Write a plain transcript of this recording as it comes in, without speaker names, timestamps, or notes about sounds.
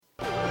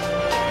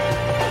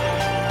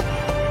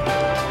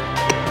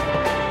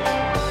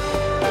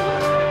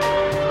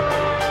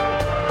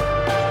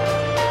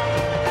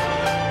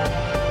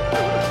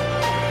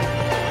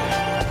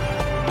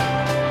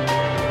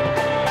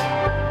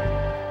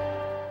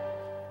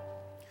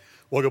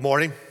Well, good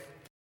morning.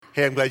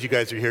 Hey, I'm glad you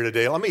guys are here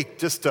today. Let me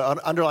just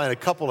underline a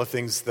couple of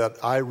things that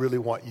I really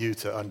want you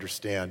to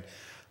understand.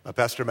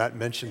 Pastor Matt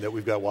mentioned that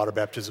we've got water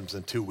baptisms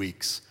in 2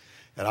 weeks.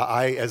 And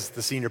I, as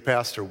the senior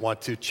pastor,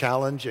 want to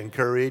challenge,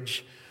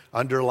 encourage,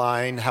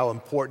 underline how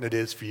important it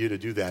is for you to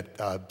do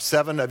that.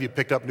 7 of you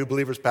picked up New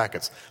Believers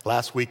packets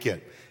last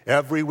weekend.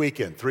 Every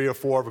weekend, 3 or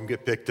 4 of them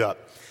get picked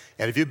up.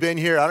 And if you've been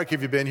here, I don't care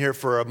if you've been here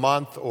for a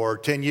month or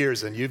 10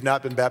 years and you've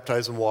not been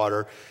baptized in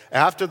water,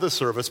 after the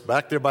service,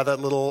 back there by that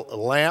little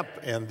lamp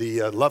and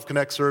the Love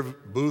Connect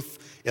serve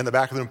booth in the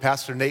back of the room,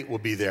 Pastor Nate will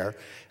be there.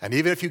 And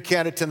even if you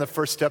can't attend the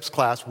First Steps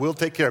class, we'll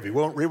take care of you.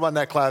 We'll rerun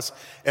that class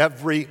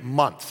every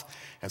month.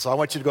 And so I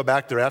want you to go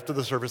back there after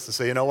the service and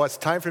say, you know what, it's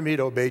time for me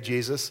to obey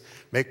Jesus,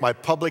 make my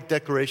public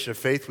declaration of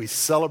faith. We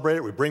celebrate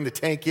it. We bring the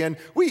tank in.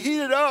 We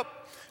heat it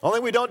up. Only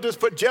we don't just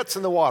put jets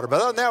in the water.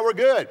 But other than that, we're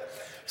good.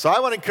 So I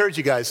want to encourage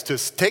you guys to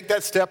take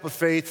that step of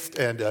faith,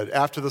 and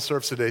after the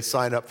service today,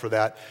 sign up for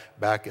that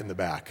back in the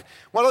back.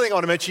 One other thing I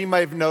want to mention, you might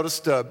have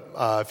noticed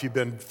if you've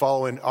been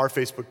following our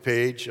Facebook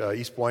page,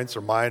 East Point's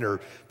or mine or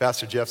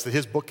Pastor Jeff's, that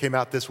his book came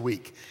out this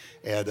week.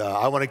 And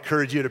I want to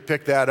encourage you to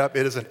pick that up.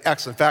 It is an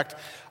excellent. In fact,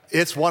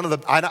 it's one of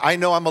the, I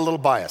know I'm a little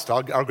biased,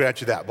 I'll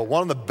grant you that, but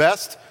one of the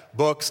best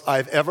books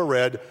I've ever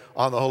read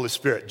on the Holy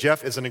Spirit.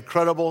 Jeff is an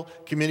incredible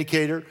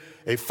communicator,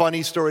 a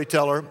funny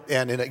storyteller,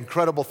 and an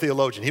incredible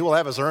theologian. He will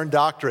have his earned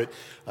doctorate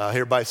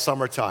here by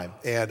summertime.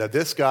 And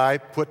this guy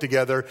put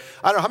together,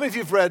 I don't know, how many of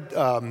you have read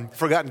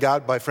Forgotten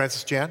God by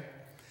Francis Chan?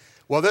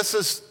 Well, this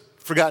is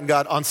Forgotten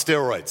God on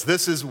steroids.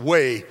 This is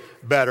way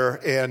better,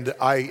 and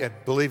I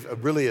believe it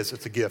really is.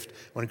 It's a gift. I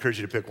want to encourage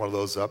you to pick one of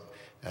those up.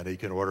 And you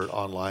can order it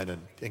online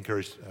and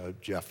encourage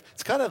Jeff.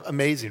 It's kind of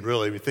amazing,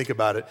 really, if you think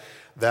about it,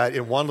 that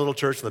in one little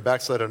church in the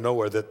backside of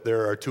nowhere that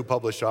there are 2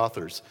 published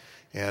authors.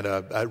 And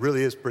it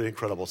really is pretty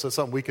incredible. So it's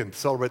something we can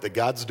celebrate that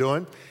God's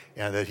doing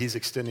and that he's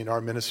extending our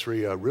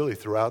ministry really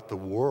throughout the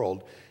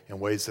world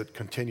in ways that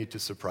continue to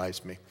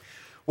surprise me.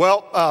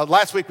 Well,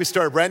 last week we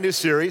started a brand new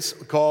series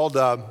called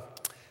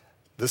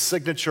The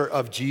Signature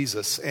of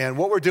Jesus. And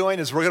what we're doing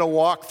is we're going to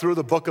walk through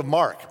the book of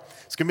Mark.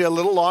 It's going to be a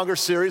little longer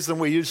series than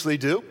we usually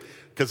do,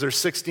 because there's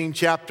 16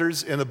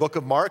 chapters in the book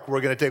of Mark.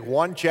 We're going to take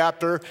one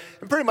chapter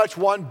and pretty much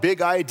one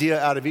big idea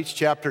out of each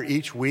chapter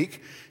each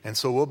week. And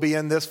so we'll be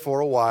in this for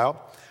a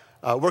while.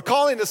 We're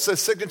calling this the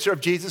signature of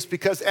Jesus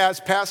because,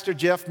 as Pastor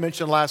Jeff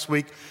mentioned last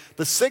week,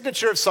 the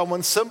signature of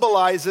someone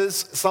symbolizes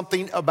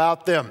something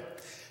about them.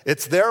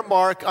 It's their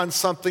mark on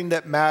something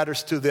that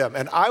matters to them.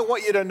 And I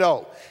want you to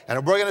know,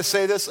 and we're going to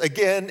say this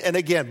again and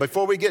again,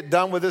 before we get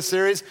done with this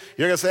series,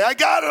 you're going to say, I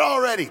got it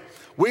already.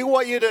 We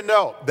want you to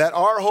know that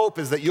our hope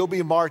is that you'll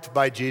be marked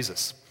by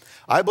Jesus.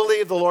 I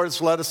believe the Lord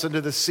has led us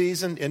into this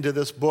season, into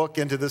this book,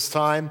 into this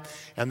time,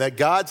 and that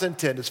God's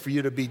intent is for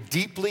you to be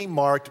deeply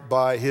marked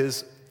by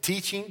his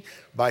teaching,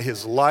 by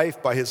his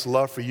life, by his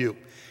love for you,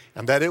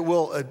 and that it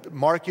will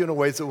mark you in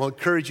ways that will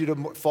encourage you to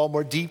fall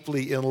more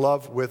deeply in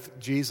love with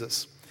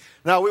Jesus.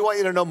 Now, we want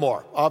you to know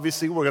more.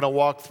 Obviously, we're going to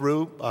walk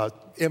through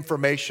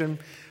information,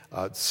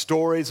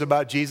 stories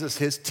about Jesus,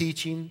 his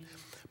teaching,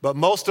 but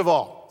most of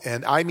all,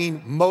 and I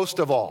mean most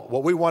of all,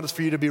 what we want is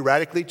for you to be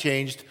radically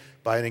changed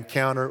by an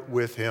encounter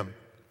with him.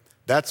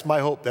 That's my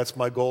hope. That's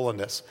my goal in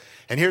this.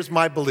 And here's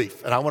my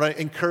belief, and I want to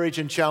encourage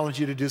and challenge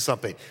you to do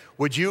something.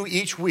 Would you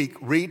each week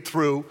read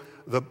through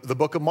the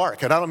book of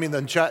Mark? And I don't mean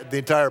the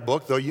entire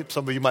book, though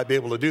some of you might be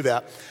able to do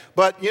that.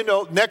 But, you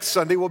know, next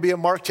Sunday will be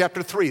in Mark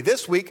chapter 3.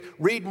 This week,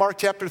 read Mark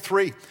chapter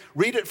 3.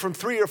 Read it from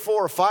 3 or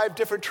 4 or 5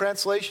 different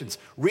translations.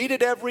 Read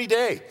it every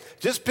day.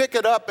 Just pick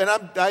it up, and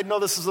I know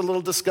this is a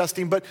little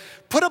disgusting, but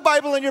put a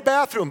Bible in your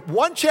bathroom.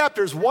 1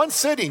 chapter is 1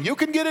 sitting. You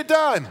can get it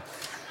done.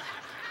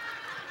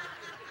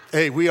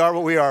 Hey, we are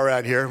what we are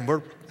around here, and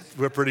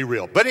we're pretty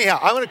real. But anyhow,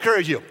 I want to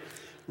encourage you.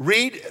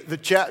 Read the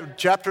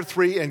chapter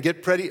 3 and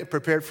get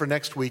prepared for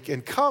next week,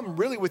 and come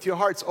really with your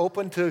hearts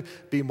open to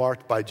be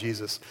marked by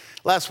Jesus.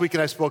 Last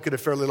weekend I spoke at a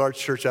fairly large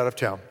church out of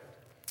town,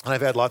 and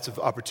I've had lots of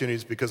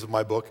opportunities because of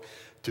my book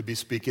to be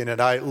speaking,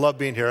 and I love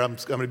being here. I'm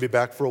going to be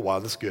back for a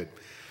while. That's good.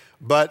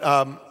 But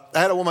I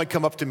had a woman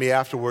come up to me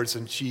afterwards,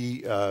 and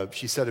she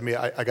said to me,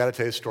 I got to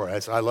tell you a story. I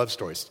said, I love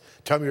stories.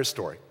 Tell me your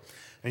story.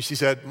 And she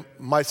said,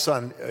 my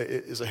son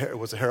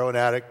was a heroin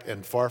addict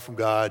and far from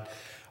God.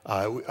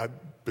 I've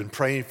been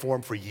praying for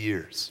him for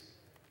years.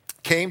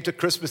 Came to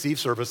Christmas Eve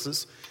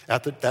services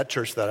at that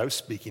church that I was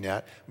speaking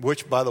at,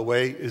 which, by the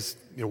way, is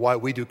why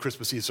we do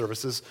Christmas Eve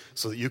services,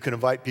 so that you can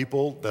invite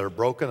people that are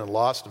broken and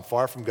lost and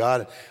far from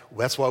God. And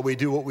that's why we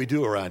do what we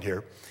do around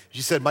here.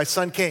 She said, my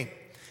son came,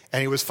 and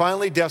he was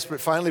finally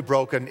desperate, finally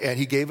broken, and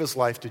he gave his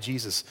life to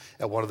Jesus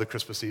at one of the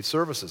Christmas Eve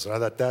services. And I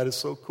thought, that is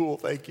so cool,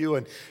 thank you.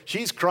 And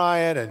she's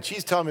crying, and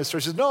she's telling me a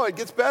story. She says, no, it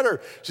gets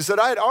better. She said,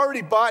 I had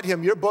already bought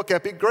him your book,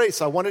 Epic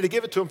Grace. I wanted to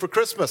give it to him for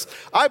Christmas.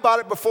 I bought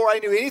it before I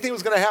knew anything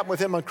was going to happen with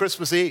him on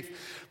Christmas Eve.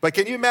 But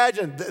can you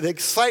imagine the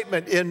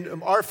excitement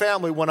in our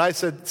family when I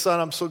said, son,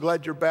 I'm so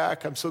glad you're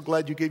back. I'm so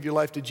glad you gave your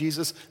life to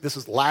Jesus. This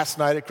was last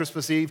night at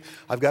Christmas Eve.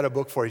 I've got a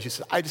book for you. She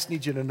said, I just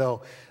need you to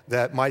know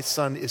that my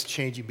son is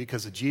changing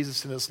because of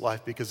Jesus in his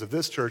life, because of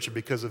this church, and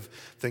because of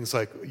things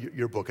like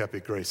your book,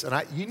 Epic Grace.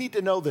 And you need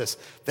to know this.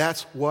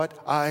 That's what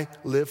I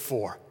live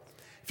for.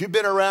 If you've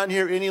been around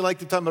here any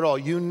length of time at all,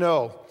 you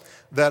know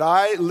that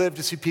I live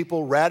to see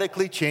people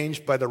radically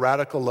changed by the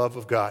radical love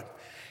of God.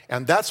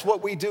 And that's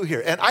what we do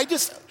here. And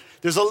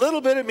there's a little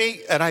bit of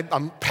me, and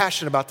I'm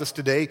passionate about this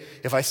today.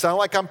 If I sound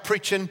like I'm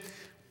preaching,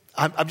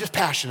 I'm just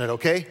passionate,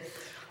 okay?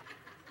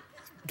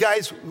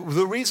 Guys,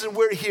 the reason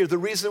we're here, the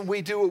reason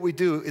we do what we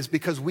do is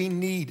because we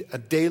need a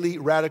daily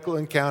radical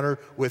encounter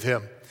with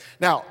him.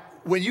 Now,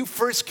 when you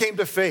first came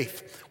to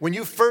faith, when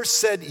you first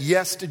said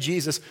yes to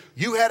Jesus,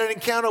 you had an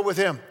encounter with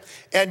him.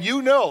 And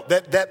you know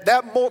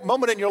that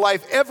moment in your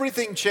life,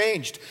 everything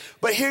changed.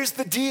 But here's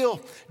the deal.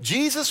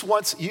 Jesus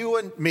wants you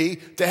and me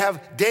to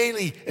have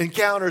daily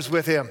encounters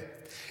with him.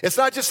 It's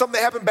not just something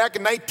that happened back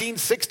in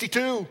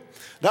 1962.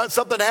 Not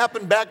something that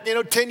happened back,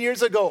 10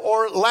 years ago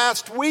or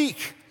last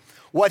week.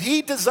 What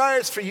he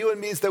desires for you and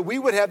me is that we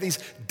would have these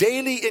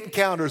daily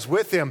encounters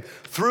with him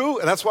through,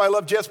 and that's why I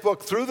love Jeff's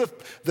book, through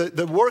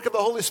the work of the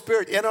Holy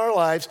Spirit in our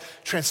lives,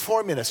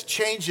 transforming us,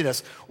 changing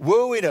us,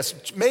 wooing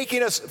us,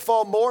 making us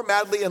fall more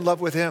madly in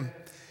love with him.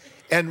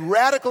 And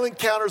radical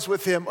encounters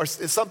with him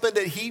is something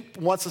that he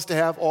wants us to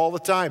have all the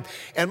time.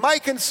 And my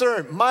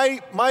concern,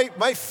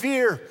 my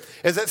fear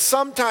is that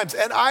sometimes,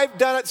 and I've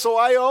done it so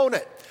I own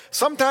it,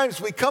 sometimes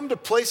we come to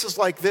places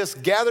like this,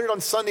 gathered on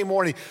Sunday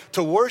morning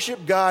to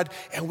worship God,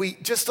 and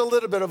just a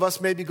little bit of us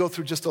maybe go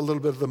through just a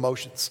little bit of the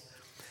motions.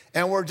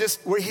 And we're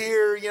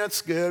here,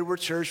 it's good, we're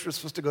church, we're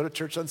supposed to go to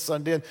church on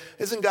Sunday, and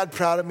isn't God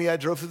proud of me? I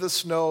drove through the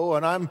snow,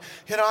 and I'm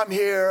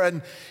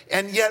here,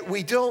 and yet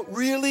we don't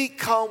really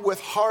come with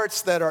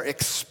hearts that are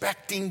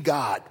expecting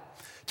God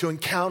to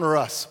encounter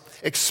us,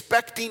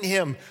 expecting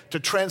him to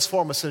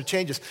transform us and to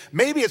change us.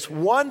 Maybe it's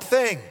one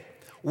thing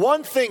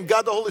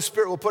God the Holy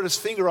Spirit will put his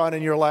finger on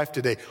in your life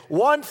today.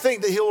 One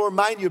thing that he'll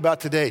remind you about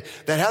today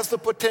that has the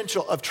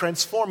potential of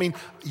transforming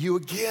you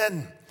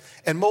again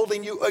and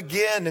molding you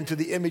again into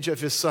the image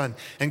of his son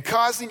and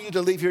causing you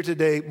to leave here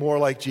today more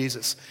like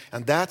Jesus.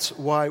 And that's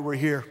why we're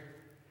here.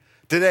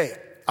 Today,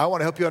 I want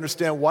to help you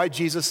understand why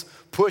Jesus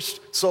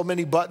pushed so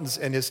many buttons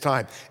in his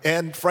time.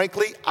 And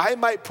frankly, I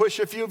might push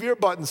a few of your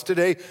buttons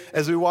today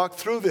as we walk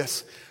through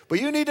this. But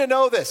you need to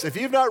know this. If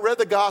you've not read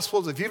the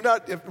Gospels, if you've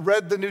not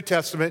read the New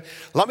Testament,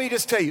 let me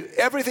just tell you,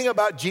 everything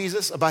about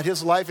Jesus, about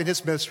his life and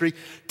his ministry,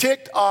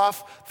 ticked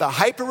off the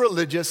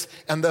hyper-religious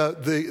and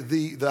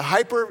the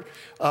hyper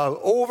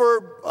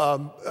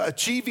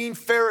achieving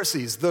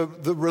Pharisees, the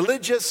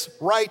religious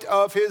right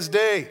of his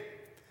day.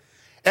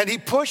 And he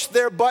pushed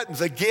their buttons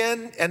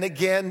again and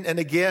again and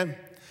again.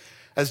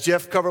 As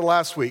Jeff covered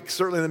last week,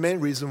 certainly the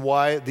main reason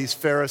why these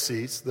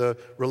Pharisees, the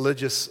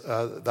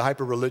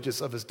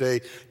hyper-religious of his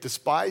day,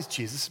 despised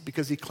Jesus is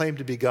because he claimed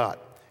to be God,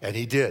 and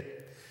he did.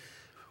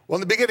 Well, in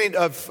the beginning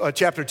of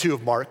chapter 2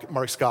 of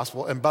Mark's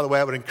Gospel, and by the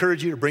way, I would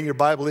encourage you to bring your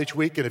Bible each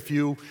week, and if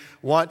you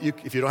want,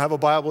 if you don't have a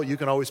Bible, you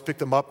can always pick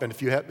them up, and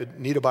if you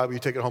need a Bible, you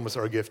take it home as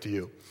our gift to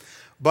you.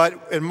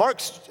 But in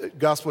Mark's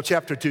Gospel,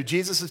 chapter 2,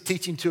 Jesus is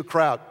teaching to a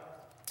crowd.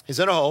 He's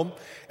in a home,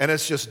 and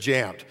it's just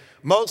jammed.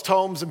 Most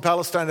homes in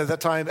Palestine at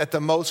that time, at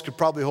the most, could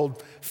probably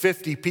hold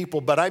 50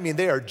 people. But I mean,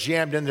 they are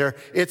jammed in there.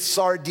 It's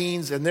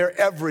sardines, and they're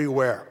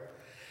everywhere.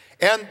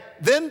 And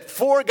then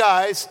 4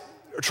 guys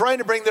are trying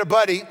to bring their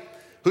buddy,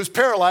 who's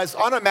paralyzed,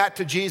 on a mat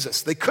to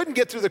Jesus. They couldn't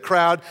get through the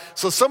crowd,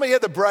 so somebody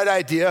had the bright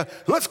idea,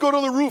 let's go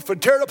to the roof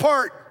and tear it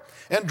apart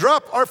and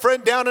drop our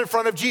friend down in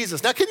front of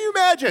Jesus. Now, can you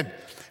imagine?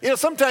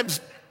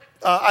 Sometimes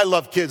I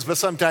love kids, but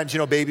sometimes,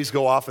 babies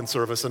go off in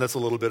service and it's a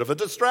little bit of a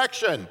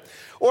distraction.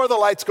 Or the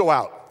lights go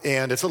out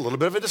and it's a little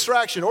bit of a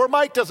distraction. Or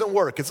mic doesn't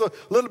work. It's a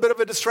little bit of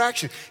a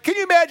distraction. Can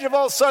you imagine if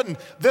all of a sudden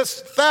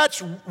this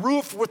thatch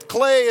roof with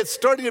clay is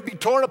starting to be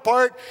torn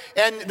apart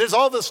and there's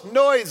all this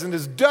noise and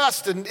there's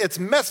dust and it's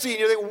messy and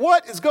you're thinking,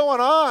 what is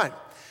going on? And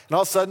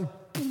all of a sudden,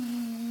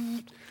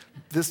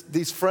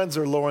 these friends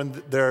are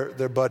lowering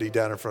their buddy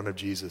down in front of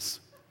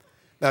Jesus.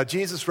 Now,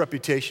 Jesus'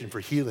 reputation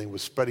for healing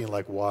was spreading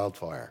like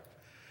wildfire.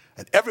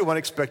 And everyone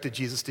expected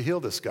Jesus to heal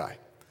this guy.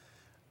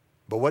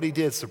 But what he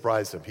did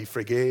surprised them. He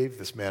forgave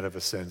this man of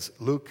his sins.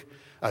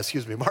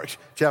 Mark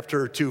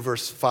chapter 2,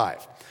 verse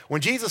 5.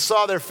 When Jesus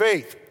saw their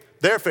faith,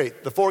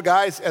 the 4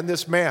 guys and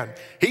this man,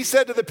 he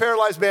said to the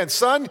paralyzed man,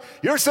 son,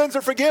 your sins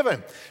are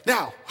forgiven.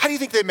 Now, how do you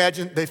think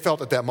they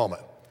felt at that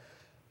moment?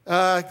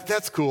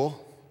 That's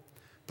cool,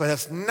 but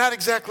that's not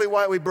exactly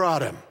why we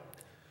brought him.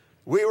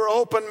 We were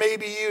hoping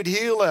maybe you'd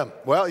heal him.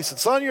 Well, he said,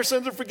 son, your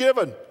sins are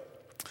forgiven.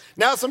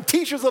 Now, some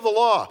teachers of the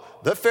law,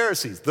 the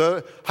Pharisees,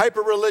 the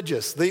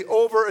hyper-religious, the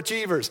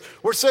overachievers,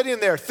 were sitting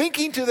there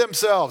thinking to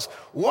themselves,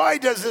 why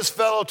does this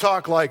fellow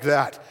talk like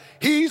that?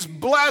 He's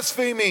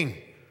blaspheming.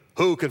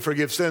 Who can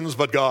forgive sins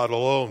but God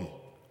alone?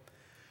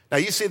 Now,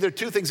 you see, there are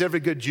 2 things every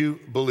good Jew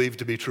believed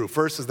to be true.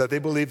 First is that they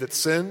believed that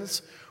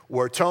sins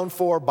were atoned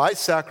for by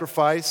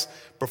sacrifice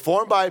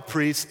performed by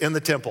priests in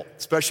the temple,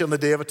 especially on the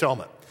Day of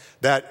Atonement.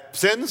 That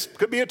sins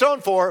could be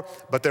atoned for,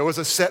 but there was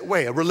a set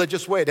way, a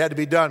religious way it had to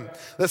be done.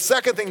 The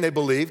second thing they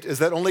believed is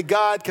that only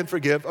God can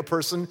forgive a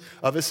person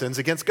of his sins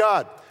against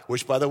God,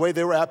 which, by the way,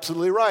 they were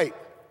absolutely right.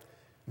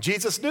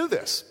 Jesus knew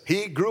this.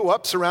 He grew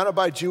up surrounded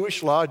by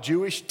Jewish law,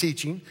 Jewish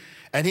teaching,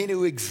 and he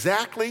knew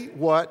exactly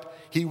what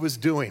he was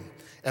doing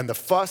and the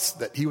fuss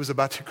that he was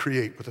about to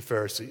create with the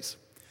Pharisees.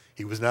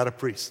 He was not a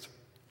priest.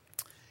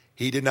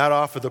 He did not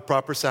offer the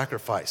proper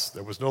sacrifice.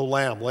 There was no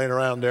lamb laying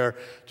around there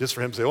just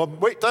for him to say, well,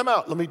 wait, time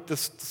out. Let me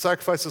just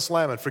sacrifice this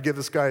lamb and forgive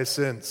this guy his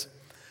sins.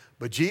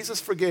 But Jesus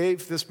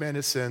forgave this man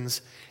his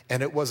sins,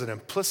 and it was an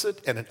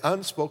implicit and an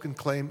unspoken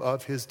claim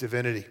of his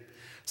divinity.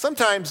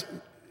 Sometimes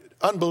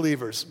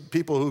unbelievers,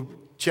 people who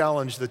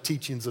challenge the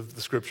teachings of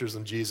the scriptures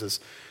and Jesus,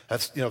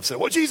 have said,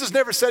 well, Jesus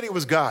never said he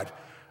was God.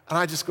 And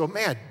I just go,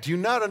 man, do you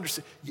not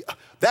understand?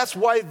 That's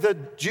why the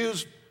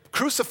Jews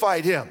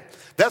crucified him.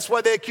 That's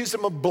why they accused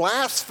him of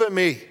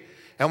blasphemy.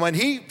 And when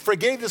he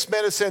forgave this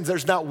man his sins,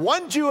 there's not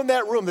one Jew in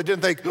that room that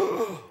didn't think,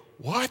 oh,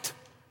 what?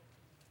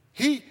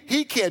 He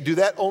can't do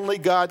that. Only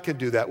God can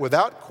do that.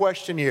 Without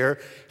question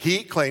here,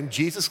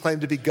 Jesus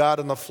claimed to be God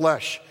in the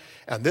flesh.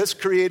 And this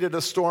created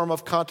a storm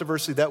of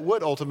controversy that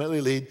would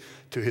ultimately lead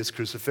to his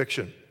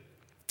crucifixion.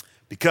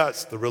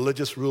 Because the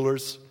religious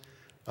rulers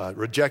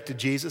rejected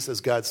Jesus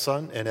as God's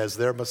son and as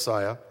their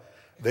Messiah,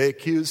 they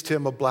accused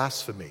him of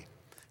blasphemy.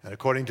 And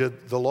according to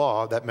the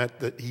law, that meant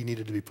that he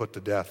needed to be put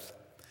to death.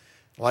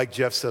 Like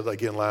Jeff said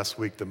again last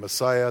week, the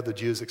Messiah the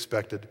Jews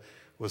expected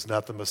was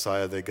not the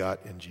Messiah they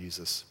got in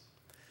Jesus.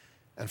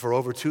 And for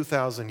over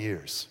 2,000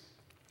 years,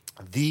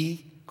 the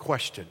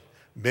question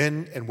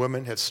men and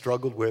women have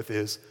struggled with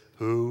is,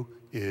 who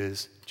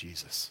is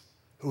Jesus?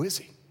 Who is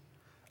he?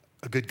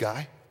 A good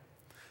guy?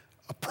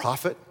 A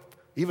prophet?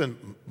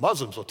 Even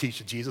Muslims will teach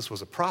that Jesus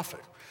was a prophet.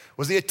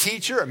 Was he a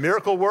teacher, a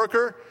miracle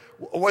worker?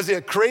 Was he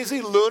a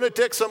crazy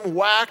lunatic, some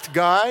whacked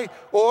guy?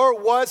 Or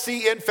was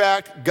he, in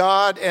fact,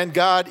 God and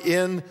God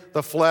in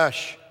the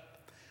flesh?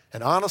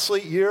 And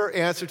honestly, your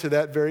answer to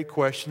that very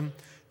question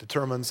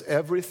determines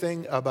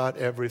everything about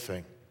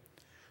everything.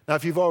 Now,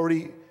 if you've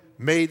already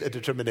made a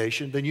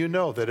determination, then you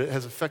know that it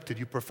has affected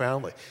you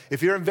profoundly.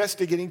 If you're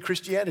investigating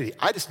Christianity,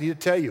 I just need to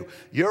tell you,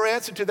 your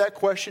answer to that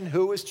question,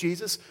 who is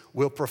Jesus,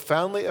 will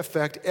profoundly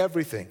affect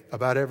everything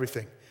about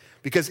everything.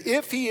 Because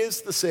if he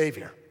is the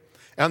Savior,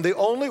 and the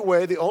only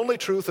way, the only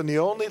truth, and the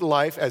only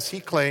life, as he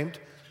claimed,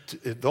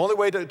 the only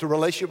way to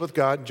relationship with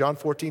God, John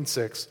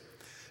 14:6,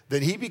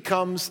 then he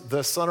becomes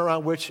the sun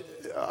around which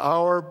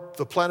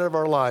the planet of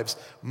our lives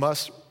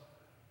must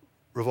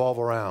revolve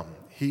around.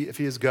 If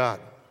he is God,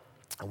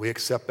 and we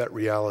accept that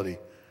reality,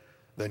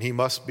 then he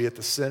must be at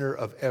the center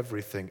of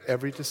everything,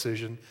 every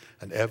decision,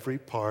 and every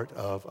part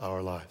of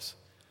our lives.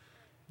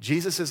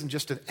 Jesus isn't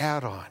just an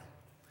add-on.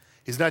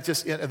 He's not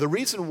just, and the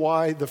reason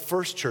why the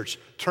first church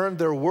turned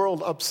their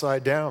world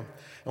upside down,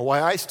 and why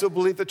I still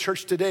believe the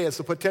church today has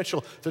the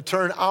potential to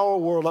turn our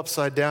world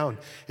upside down,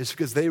 is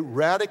because they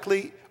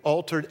radically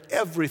altered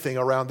everything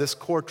around this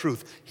core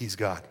truth. He's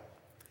God.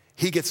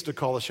 He gets to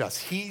call the shots.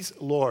 He's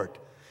Lord.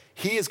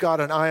 He is God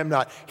and I am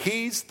not.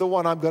 He's the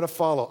one I'm going to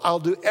follow. I'll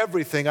do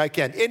everything I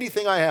can,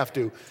 anything I have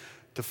to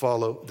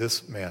follow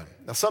this man.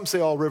 Now, some say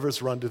all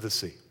rivers run to the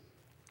sea.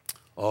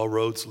 All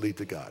roads lead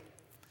to God.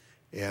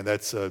 And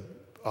that's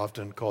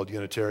often called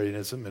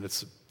Unitarianism, and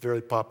it's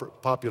very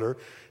popular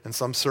in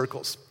some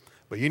circles.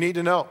 But you need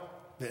to know,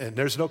 and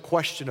there's no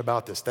question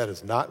about this, that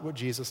is not what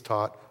Jesus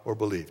taught or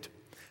believed.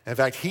 In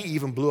fact, he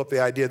even blew up the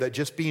idea that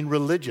just being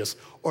religious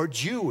or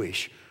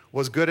Jewish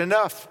was good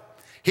enough.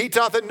 He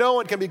taught that no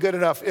one can be good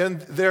enough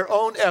in their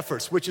own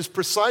efforts, which is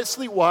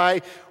precisely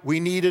why we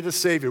needed a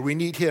Savior. We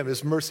need him,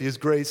 his mercy, his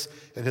grace,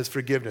 and his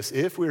forgiveness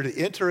if we are to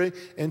enter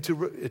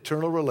into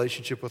eternal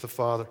relationship with the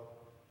Father.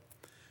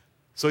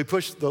 So he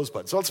pushed those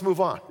buttons. So let's move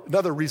on.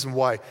 Another reason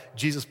why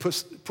Jesus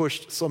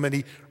pushed so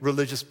many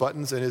religious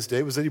buttons in his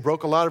day was that he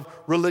broke a lot of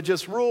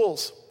religious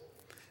rules.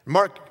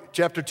 Mark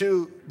chapter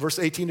 2, verse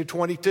 18 to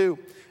 22,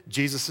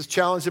 Jesus is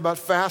challenged about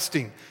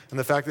fasting and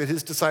the fact that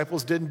his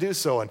disciples didn't do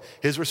so. And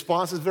his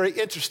response is very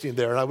interesting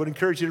there. And I would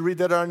encourage you to read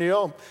that on your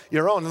own.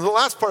 In the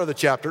last part of the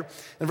chapter,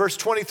 in verse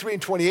 23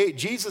 and 28,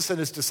 Jesus and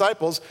his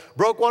disciples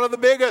broke one of the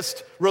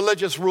biggest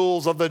religious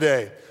rules of the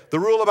day, the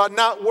rule about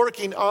not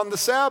working on the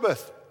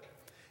Sabbath.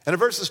 And in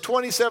verses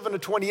 27 to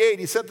 28,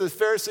 he sent the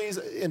Pharisees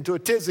into a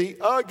tizzy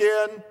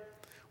again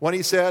when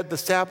he said the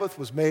Sabbath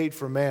was made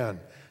for man,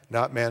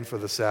 not man for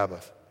the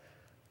Sabbath.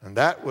 And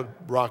that would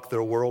rock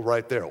their world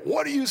right there.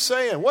 What are you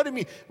saying? What do you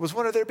mean? It was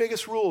one of their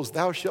biggest rules.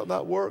 Thou shalt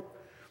not work.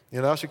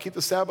 Thou shalt keep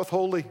the Sabbath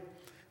holy.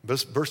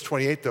 Verse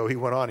 28, though, he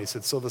went on. He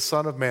said, so the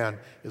Son of Man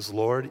is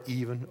Lord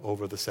even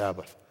over the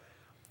Sabbath.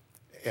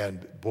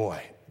 And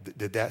boy,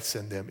 did that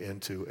send them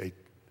into a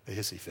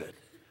hissy fit.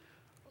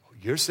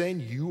 You're saying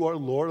you are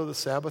Lord of the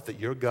Sabbath, that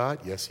you're God?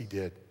 Yes, he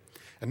did.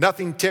 And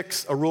nothing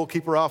ticks a rule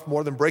keeper off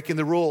more than breaking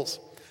the rules,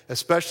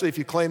 especially if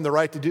you claim the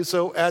right to do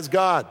so as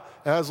God,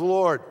 as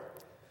Lord.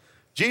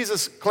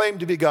 Jesus claimed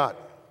to be God,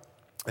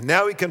 and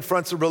now he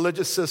confronts a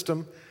religious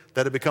system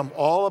that had become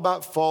all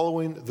about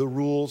following the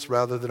rules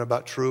rather than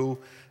about true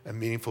and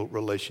meaningful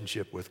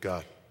relationship with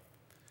God.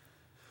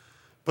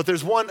 But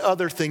there's one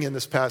other thing in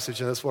this passage,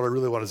 and that's what I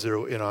really want to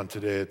zero in on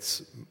today.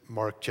 It's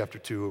Mark chapter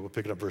 2, we'll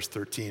pick it up verse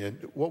 13.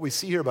 And what we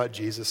see here about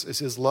Jesus is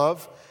his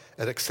love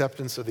and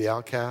acceptance of the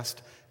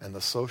outcast and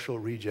the social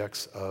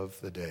rejects of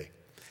the day.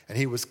 And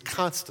he was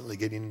constantly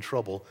getting in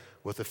trouble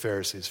with the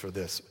Pharisees for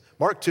this.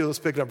 Mark 2, let's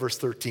pick it up verse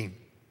 13.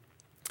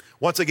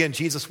 Once again,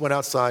 Jesus went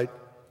out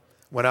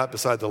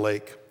beside the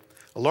lake.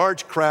 A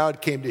large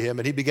crowd came to him,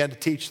 and he began to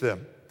teach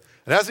them.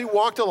 And as he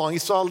walked along, he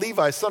saw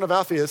Levi, son of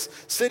Alphaeus,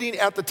 sitting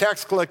at the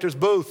tax collector's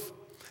booth.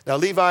 Now,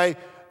 Levi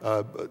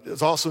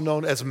is also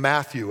known as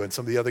Matthew in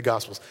some of the other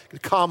Gospels.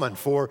 It's common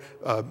for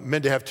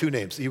men to have two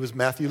names. He was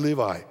Matthew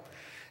Levi.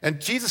 And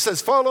Jesus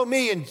says, "Follow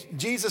me." And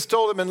Jesus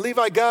told him, and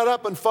Levi got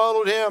up and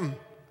followed him.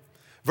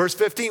 Verse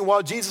 15,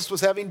 while Jesus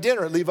was having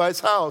dinner at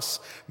Levi's house,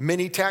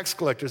 many tax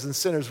collectors and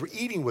sinners were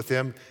eating with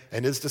him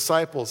and his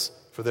disciples,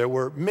 for there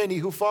were many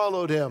who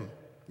followed him.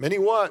 Many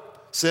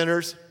what?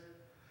 Sinners.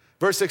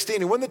 Verse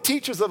 16, and when the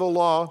teachers of the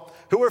law,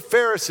 who were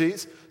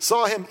Pharisees,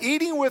 saw him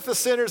eating with the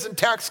sinners and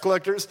tax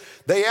collectors,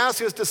 they asked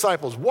his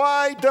disciples,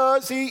 "Why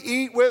does he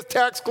eat with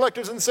tax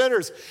collectors and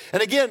sinners?"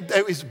 And again,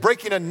 he's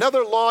breaking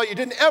another law you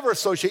didn't ever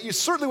associate. You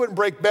certainly wouldn't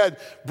break bread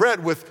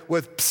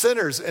with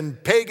sinners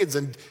and pagans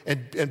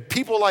and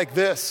people like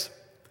this.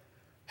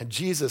 And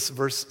Jesus,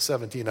 verse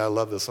 17, I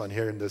love this on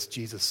hearing this,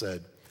 Jesus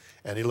said,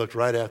 and he looked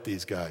right at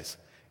these guys,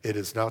 "It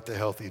is not the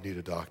healthy who need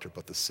a doctor,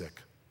 but the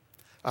sick.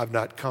 I've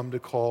not come to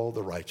call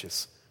the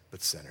righteous,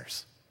 but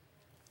sinners."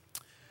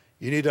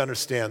 You need to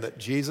understand that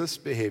Jesus'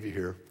 behavior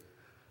here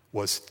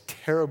was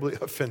terribly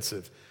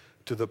offensive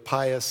to the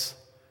pious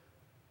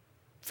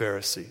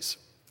Pharisees.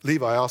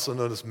 Levi, also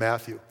known as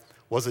Matthew,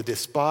 was a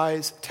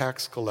despised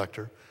tax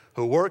collector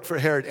who worked for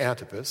Herod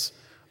Antipas,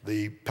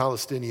 the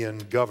Palestinian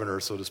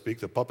governor, so to speak,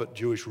 the puppet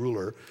Jewish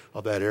ruler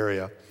of that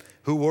area,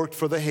 who worked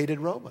for the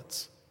hated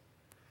Romans.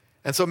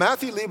 And so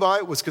Matthew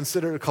Levi was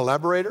considered a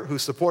collaborator who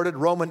supported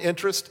Roman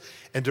interest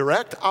in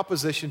direct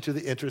opposition to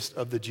the interest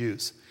of the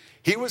Jews.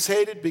 He was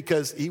hated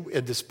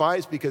and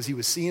despised because he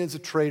was seen as a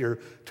traitor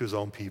to his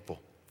own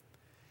people.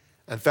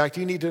 In fact,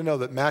 you need to know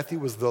that Matthew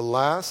was the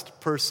last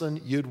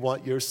person you'd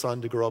want your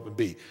son to grow up and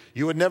be.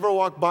 You would never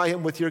walk by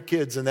him with your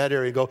kids in that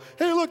area and go,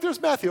 "Hey, look,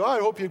 there's Matthew. I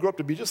hope you grow up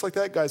to be just like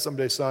that guy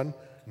someday, son."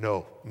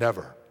 No,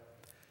 never.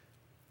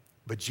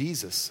 But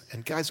Jesus,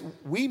 and guys,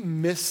 we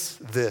miss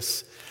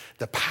this,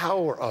 the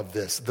power of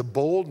this, the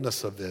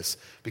boldness of this,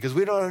 because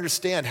we don't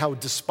understand how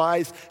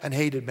despised and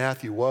hated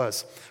Matthew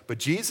was. But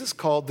Jesus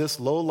called this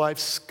low-life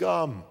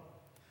scum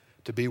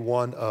to be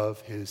one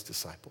of his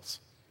disciples.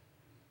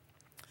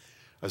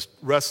 I was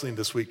wrestling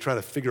this week trying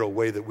to figure a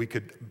way that we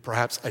could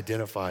perhaps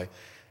identify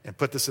and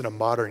put this in a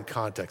modern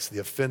context, the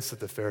offense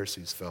that the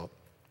Pharisees felt.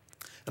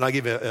 And I'll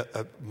give you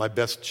my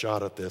best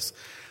shot at this.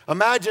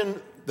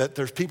 Imagine that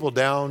there's people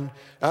down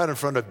out in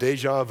front of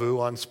Deja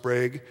Vu on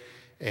Sprague,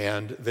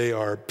 and they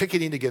are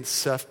picketing against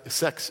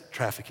sex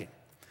trafficking.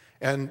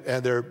 And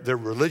they're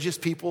religious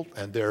people,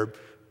 and they're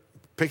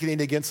picketing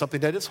against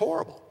something that is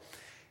horrible.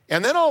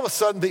 And then all of a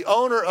sudden, the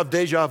owner of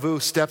Deja Vu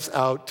steps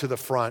out to the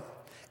front,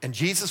 and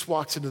Jesus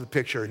walks into the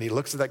picture, and he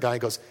looks at that guy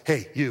and goes,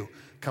 "Hey, you,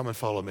 come and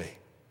follow me."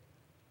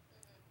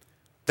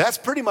 That's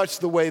pretty much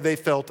the way they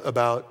felt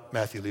about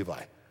Matthew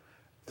Levi.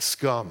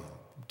 Scum,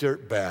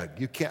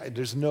 dirtbag.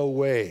 There's no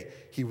way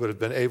he would have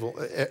been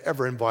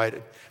ever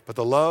invited. But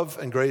the love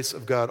and grace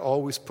of God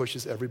always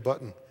pushes every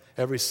button,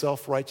 every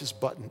self-righteous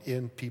button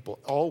in people,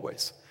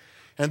 always.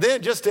 And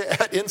then, just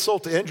to add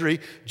insult to injury,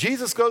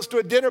 Jesus goes to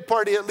a dinner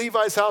party at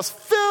Levi's house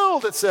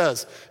filled, it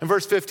says, in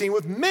verse 15,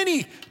 with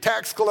many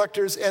tax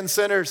collectors and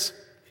sinners.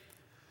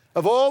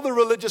 Of all the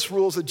religious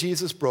rules that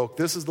Jesus broke,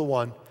 this is the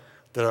one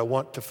that I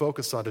want to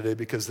focus on today,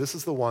 because this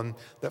is the one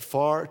that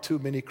far too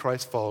many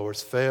Christ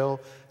followers fail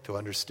to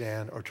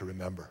understand or to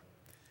remember.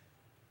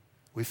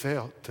 We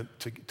fail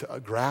to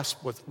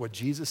grasp what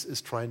Jesus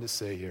is trying to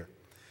say here,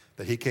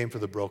 that he came for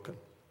the broken.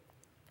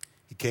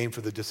 He came for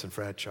the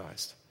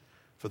disenfranchised,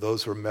 for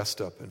those who are messed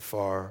up and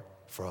far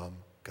from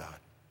God.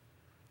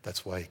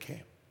 That's why he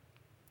came.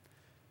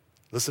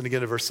 Listen again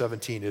to verse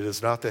 17. It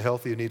is not the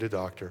healthy who need a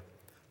doctor,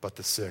 but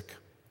the sick.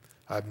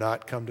 I have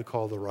not come to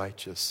call the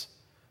righteous,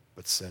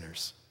 but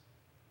sinners.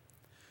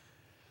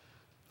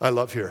 I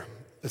love here.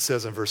 It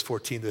says in verse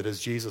 14 that as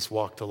Jesus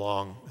walked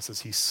along, it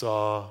says he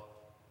saw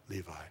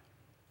Levi.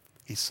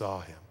 He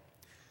saw him.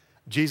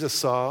 Jesus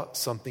saw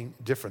something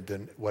different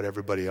than what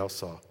everybody else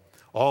saw.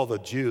 All the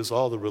Jews,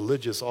 all the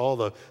religious, all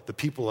the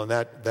people in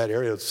that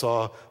area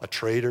saw a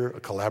traitor, a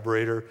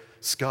collaborator,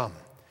 scum.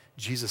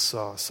 Jesus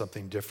saw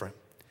something different.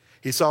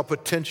 He saw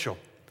potential,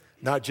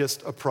 not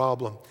just a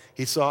problem.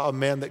 He saw a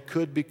man that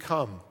could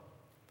become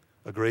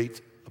a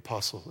great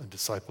apostle and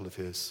disciple of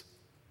his.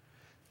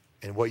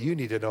 And what you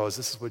need to know is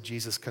this is what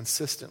Jesus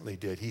consistently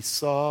did. He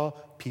saw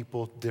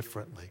people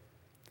differently.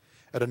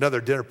 At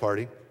another dinner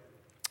party,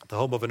 the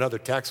home of another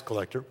tax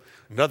collector,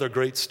 another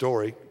great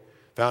story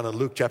found in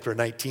Luke chapter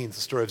 19, the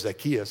story of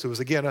Zacchaeus, who was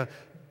again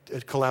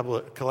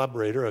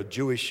collaborator, a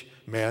Jewish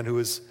man who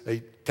was a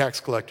tax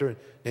collector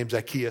named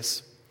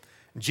Zacchaeus.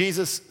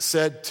 Jesus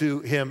said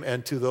to him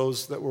and to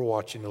those that were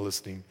watching and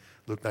listening,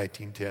 Luke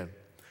 19:10,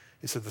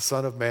 he said, the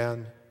Son of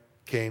Man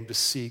came to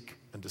seek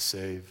and to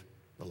save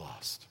the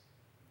lost.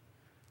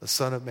 The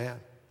Son of Man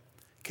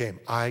came.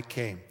 I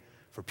came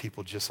for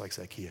people just like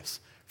Zacchaeus,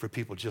 for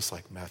people just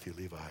like Matthew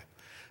Levi.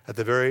 At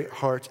the very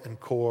heart and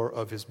core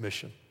of his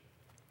mission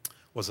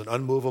was an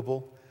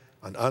unmovable,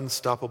 an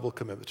unstoppable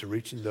commitment to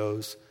reaching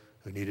those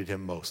who needed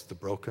him most, the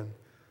broken,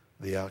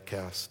 the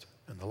outcast,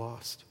 and the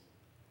lost.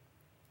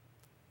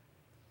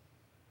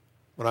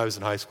 When I was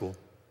in high school,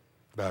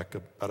 back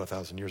about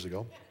 1,000 years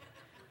ago,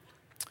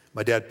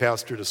 my dad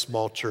pastored a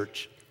small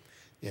church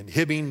in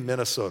Hibbing,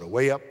 Minnesota,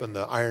 way up in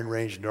the Iron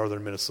Range,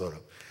 northern Minnesota,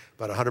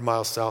 about 100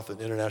 miles south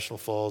of International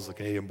Falls, the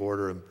Canadian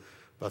border, and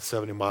about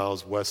 70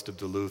 miles west of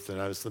Duluth. And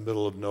I was in the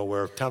middle of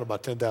nowhere, a town of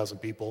about 10,000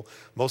 people,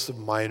 most of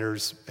them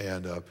miners,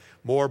 and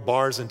more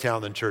bars in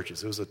town than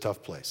churches. It was a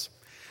tough place.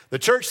 The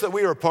church that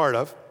we were a part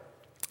of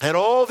had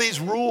all these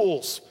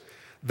rules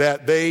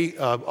that they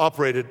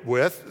operated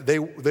with. They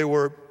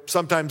were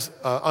sometimes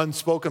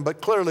unspoken,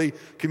 but clearly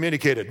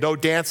communicated. No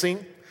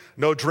dancing,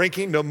 no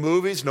drinking, no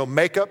movies, no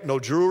makeup, no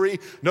jewelry,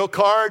 no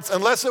cards,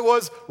 unless it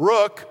was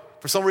Rook.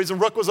 For some reason,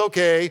 Rook was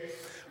okay,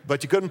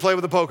 but you couldn't play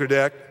with a poker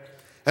deck.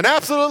 And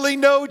absolutely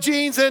no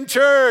jeans in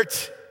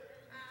church.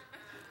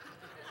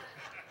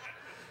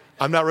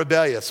 I'm not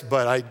rebellious,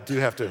 but I do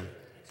have to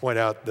point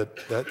out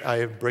that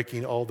I am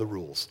breaking all the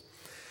rules.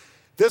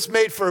 This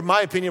made, for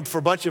my opinion, for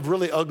a bunch of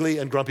really ugly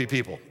and grumpy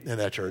people in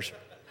that church.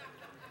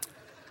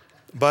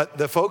 But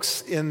the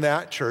folks in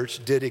that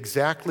church did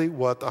exactly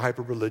what the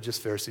hyper-religious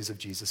Pharisees of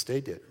Jesus' day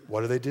did.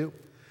 What do?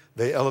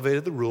 They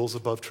elevated the rules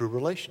above true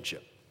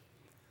relationship.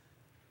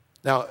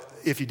 Now,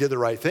 if you did the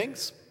right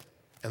things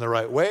in the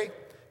right way,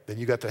 then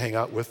you got to hang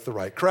out with the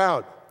right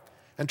crowd.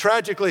 And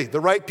tragically, the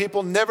right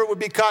people never would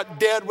be caught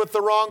dead with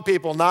the wrong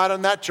people, not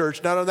in that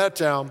church, not in that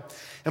town.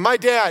 And my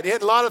dad, he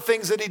had a lot of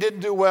things that he didn't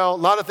do well, a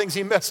lot of things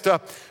he messed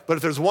up. But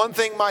if there's one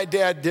thing my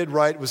dad did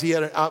right, was he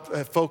had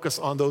a focus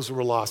on those who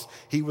were lost.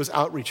 He was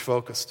outreach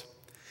focused.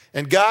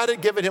 And God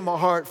had given him a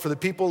heart for the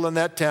people in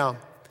that town.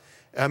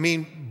 I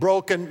mean,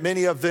 broken,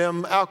 many of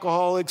them,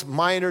 alcoholics,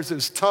 minors. It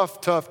was a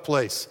tough, tough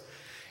place.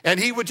 And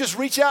he would just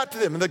reach out to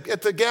them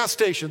at the gas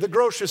station, the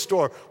grocery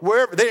store,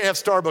 wherever. They didn't have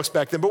Starbucks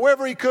back then, but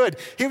wherever he could,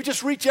 he would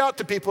just reach out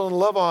to people and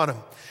love on them.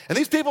 And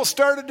these people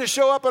started to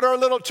show up at our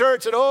little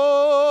church, and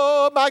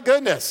oh my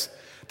goodness,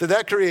 did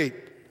that create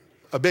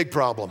a big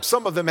problem.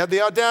 Some of them had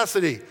the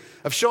audacity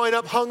of showing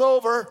up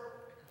hungover.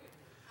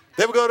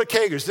 They would go to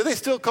Kagers. Do they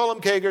still call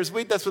them Kagers?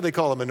 That's what they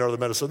call them in northern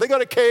Minnesota. They go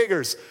to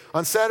Kagers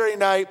on Saturday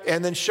night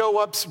and then show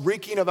up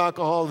reeking of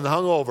alcohol and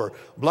hungover,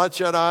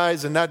 bloodshot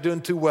eyes and not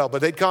doing too well.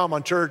 But they'd come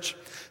on church.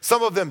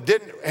 Some of them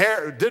didn't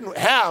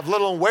have,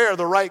 let alone wear,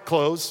 the right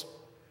clothes.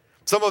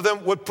 Some of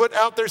them would put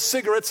out their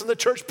cigarettes in the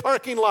church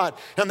parking lot,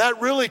 and that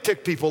really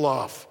ticked people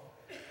off.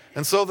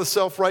 And so the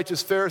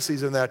self-righteous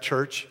Pharisees in that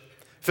church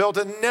felt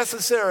it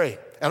necessary,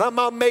 and I'm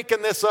not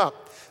making this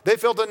up, they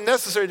felt it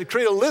necessary to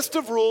create a list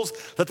of rules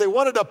that they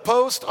wanted to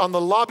post on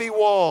the lobby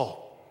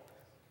wall.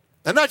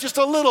 And not just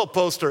a little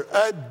poster,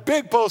 a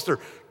big poster.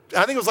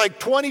 I think it was like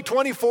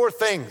 24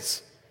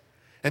 things.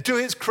 And to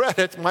his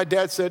credit, my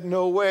dad said,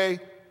 no way.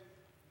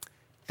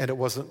 And it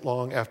wasn't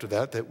long after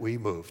that we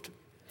moved.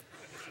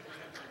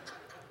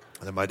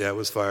 And then my dad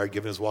was fired,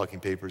 given his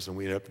walking papers, and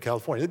we ended up in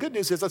California. The good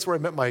news is that's where I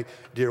met my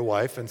dear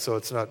wife, and so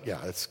it's not,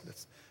 it's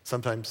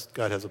sometimes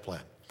God has a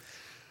plan.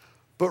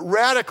 But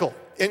radical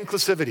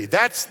inclusivity,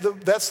 that's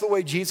the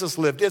way Jesus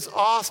lived. It's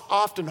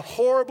often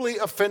horribly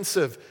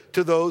offensive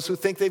to those who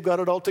think they've got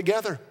it all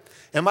together.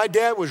 And my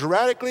dad was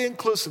radically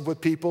inclusive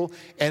with people,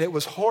 and it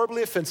was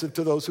horribly offensive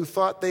to those who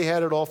thought they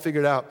had it all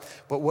figured out.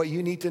 But what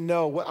you need to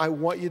know, what I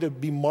want you to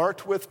be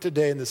marked with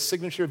today in the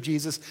signature of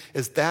Jesus,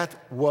 is that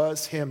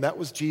was him. That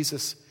was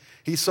Jesus.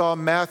 He saw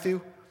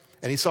Matthew,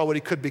 and he saw what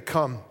he could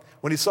become.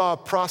 When he saw a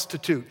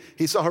prostitute,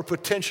 he saw her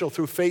potential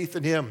through faith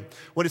in him.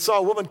 When he saw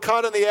a woman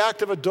caught in the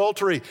act of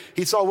adultery,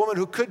 he saw a woman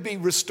who could be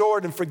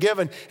restored and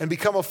forgiven and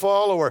become a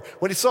follower.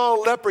 When he saw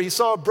a leper, he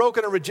saw a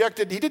broken and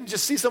rejected. He didn't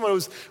just see someone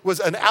who was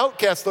an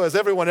outcast, though, as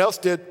everyone else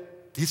did.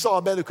 He saw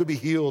a man who could be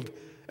healed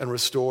and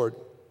restored.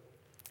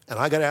 And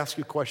I got to ask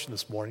you a question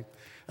this morning.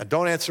 And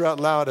don't answer out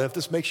loud. And if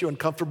this makes you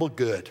uncomfortable,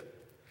 good.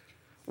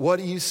 What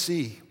do you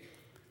see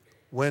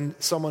when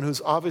someone who's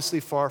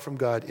obviously far from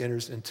God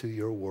enters into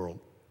your world?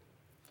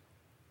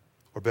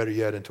 Or better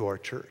yet, into our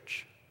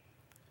church?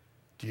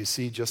 Do you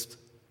see just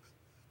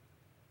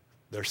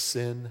their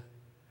sin,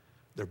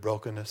 their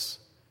brokenness?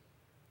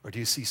 Or do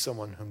you see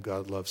someone whom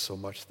God loves so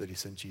much that he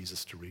sent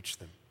Jesus to reach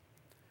them?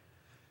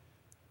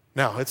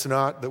 Now, it's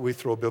not that we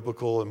throw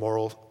biblical and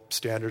moral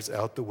standards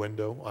out the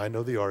window. I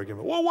know the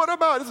argument. Well, what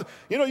about,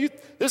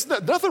 there's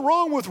nothing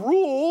wrong with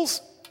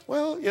rules.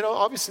 Well,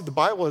 obviously the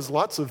Bible has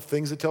lots of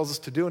things it tells us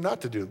to do and not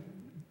to do.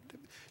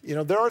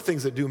 There are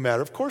things that do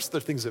matter. Of course there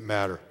are things that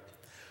matter.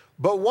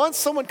 But once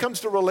someone comes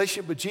to a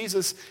relationship with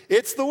Jesus,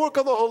 it's the work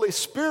of the Holy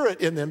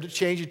Spirit in them to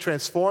change and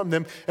transform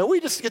them. And we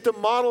just get to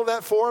model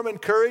that for them,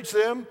 encourage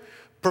them,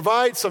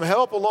 provide some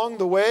help along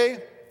the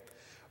way.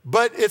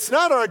 But it's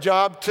not our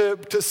job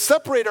to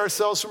separate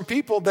ourselves from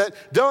people that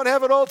don't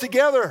have it all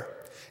together.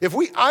 If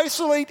we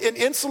isolate and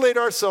insulate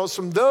ourselves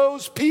from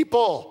those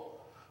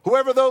people,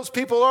 whoever those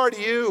people are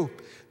to you,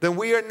 then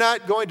we are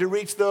not going to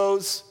reach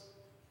those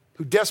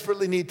who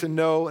desperately need to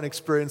know and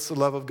experience the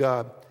love of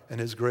God and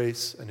His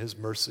grace and His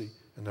mercy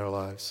in their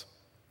lives.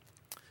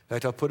 In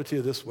fact, I'll put it to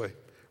you this way.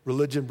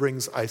 Religion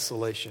brings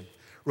isolation.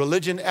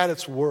 Religion at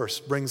its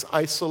worst brings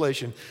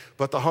isolation,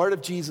 but the heart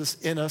of Jesus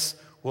in us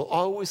will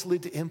always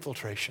lead to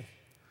infiltration.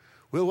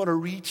 We'll want to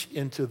reach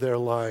into their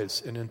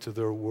lives and into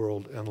their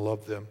world and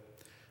love them.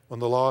 When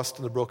the lost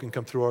and the broken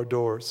come through our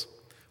doors,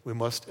 we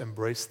must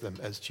embrace them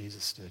as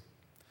Jesus did.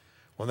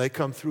 When they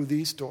come through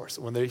these doors,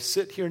 when they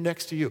sit here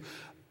next to you,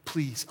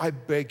 please, I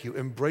beg you,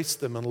 embrace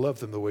them and love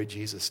them the way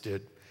Jesus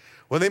did.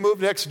 When they move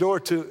next door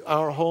to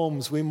our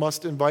homes, we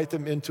must invite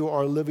them into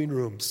our living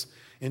rooms,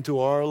 into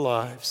our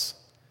lives.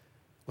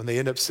 When they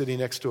end up sitting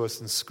next to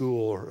us in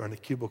school or in a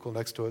cubicle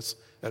next to us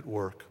at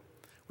work,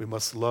 we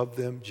must love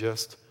them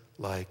just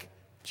like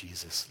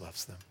Jesus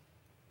loves them.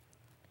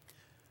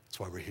 That's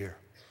why we're here.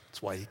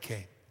 That's why He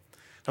came.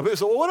 Now people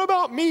say, well, what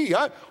about me?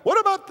 I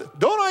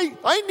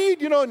need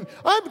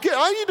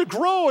to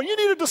grow and you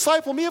need to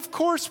disciple me. Of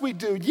course we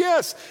do,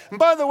 yes. And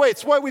by the way,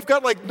 it's why we've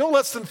got like no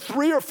less than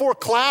 3 or 4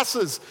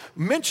 classes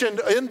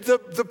mentioned in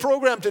the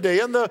program today,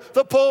 in the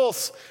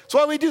Pulse. It's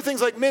why we do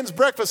things like men's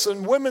breakfast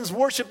and women's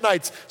worship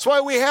nights. It's why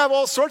we have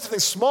all sorts of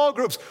things, small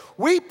groups.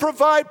 We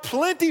provide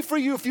plenty for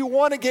you if you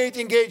want to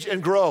engage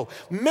and grow.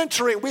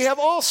 Mentoring, we have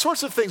all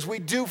sorts of things we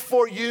do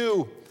for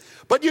you.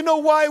 But you know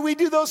why we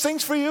do those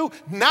things for you?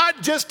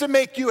 Not just to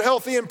make you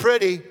healthy and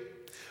pretty,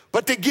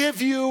 but to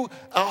give you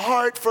a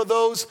heart for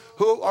those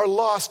who are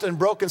lost and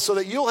broken so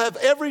that you'll have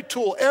every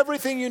tool,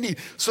 everything you need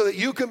so that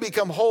you can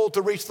become whole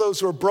to reach those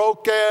who are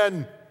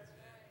broken.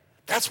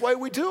 That's why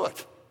we do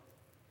it.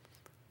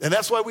 And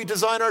that's why we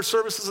design our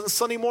services on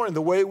Sunday morning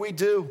the way we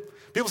do.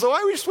 People say,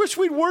 I just wish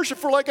we'd worship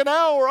for like an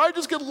hour. I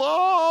just get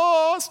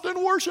lost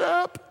in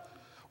worship.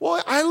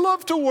 Well, I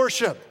love to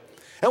worship.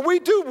 And we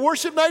do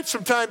worship nights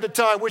from time to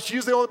time, which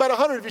usually only about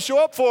 100 if you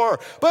show up for.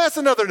 But that's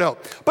another note.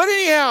 But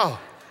anyhow,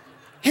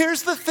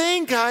 here's the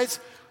thing, guys.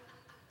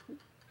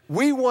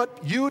 We want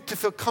you to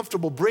feel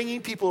comfortable bringing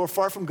people who are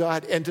far from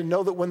God and to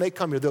know that when they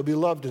come here, they'll be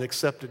loved and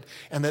accepted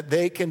and that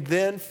they can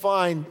then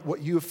find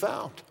what you have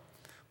found,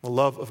 the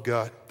love of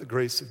God, the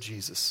grace of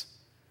Jesus.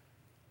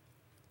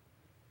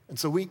 And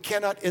so we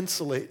cannot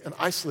insulate and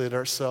isolate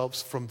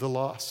ourselves from the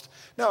lost.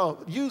 Now,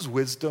 use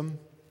wisdom.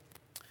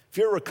 If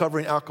you're a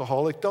recovering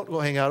alcoholic, don't go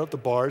hang out at the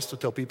bars to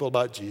tell people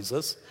about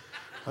Jesus.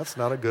 That's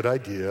not a good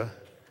idea.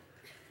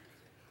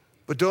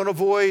 But don't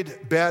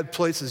avoid bad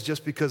places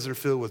just because they're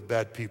filled with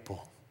bad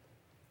people.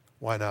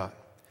 Why not?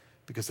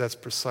 Because that's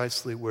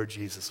precisely where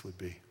Jesus would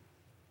be.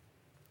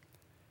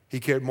 He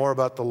cared more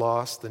about the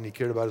lost than he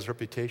cared about his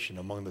reputation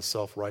among the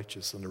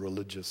self-righteous and the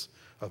religious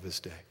of his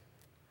day.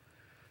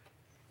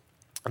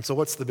 And so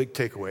what's the big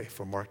takeaway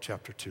from Mark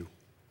chapter 2?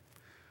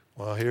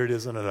 Well, here it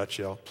is in a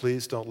nutshell.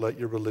 Please don't let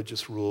your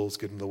religious rules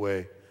get in the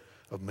way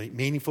of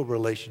meaningful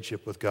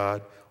relationship with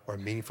God or a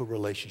meaningful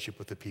relationship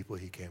with the people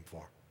he came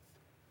for.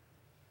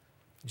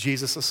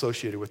 Jesus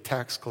associated with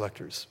tax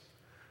collectors,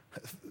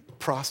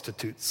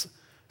 prostitutes,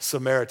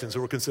 Samaritans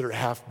who were considered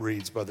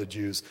half-breeds by the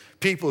Jews,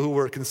 people who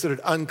were considered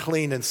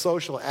unclean and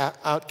social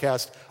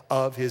outcasts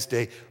of his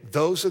day.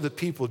 Those are the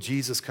people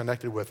Jesus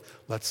connected with.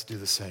 Let's do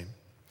the same.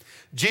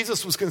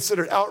 Jesus was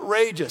considered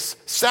outrageous,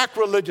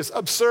 sacrilegious,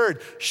 absurd,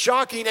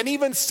 shocking, and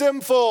even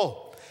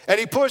sinful. And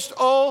he pushed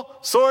all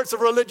sorts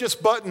of religious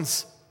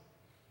buttons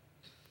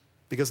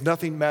because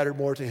nothing mattered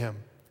more to him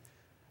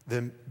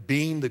than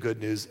being the good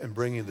news and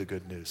bringing the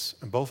good news.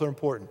 And both are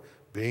important,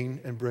 being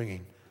and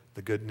bringing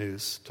the good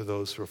news to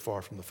those who are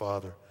far from the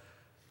Father.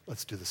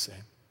 Let's do the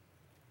same.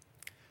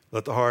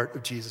 Let the heart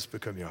of Jesus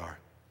become your heart.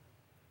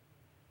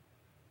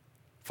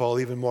 Fall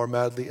even more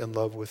madly in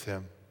love with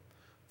him,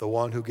 the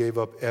one who gave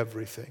up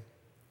everything,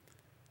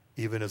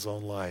 even his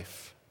own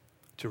life,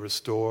 to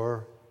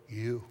restore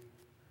you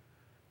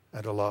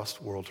and a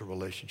lost world to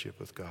relationship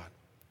with God.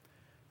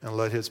 And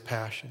let his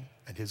passion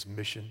and his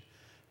mission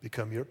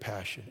become your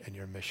passion and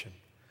your mission.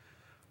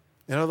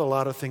 You know, there are a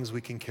lot of things we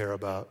can care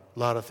about, a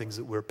lot of things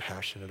that we're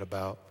passionate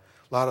about,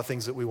 a lot of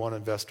things that we want to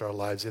invest our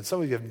lives in.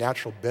 Some of you have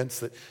natural bents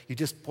that you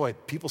just,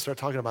 people start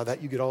talking about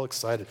that, you get all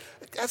excited.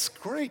 That's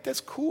great,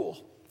 that's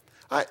cool.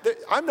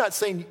 I'm not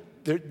saying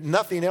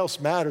nothing else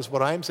matters.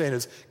 What I'm saying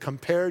is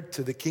compared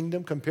to the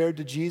kingdom, compared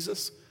to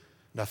Jesus,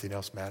 nothing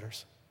else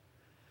matters.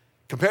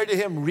 Compared to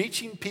him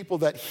reaching people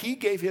that he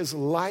gave his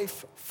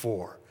life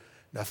for,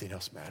 nothing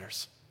else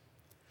matters.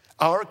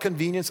 Our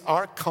convenience,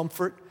 our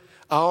comfort,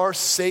 our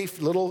safe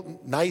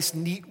little nice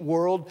neat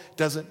world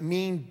doesn't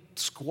mean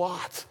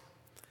squat.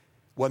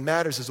 What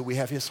matters is that we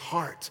have his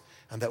heart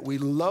and that we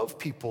love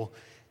people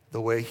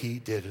the way he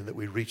did and that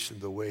we reach them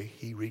the way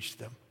he reached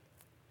them.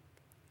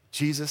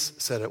 Jesus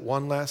said it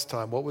one last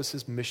time. What was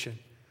his mission?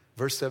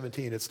 Verse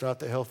 17, it's not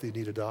the healthy who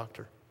need a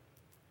doctor,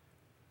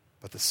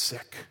 but the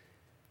sick.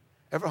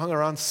 Ever hung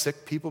around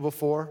sick people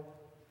before?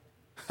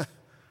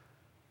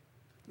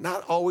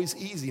 Not always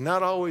easy,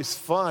 not always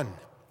fun.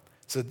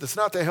 So it's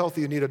not the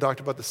healthy who need a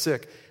doctor, but the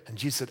sick. And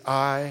Jesus said,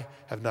 I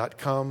have not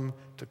come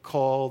to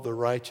call the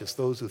righteous,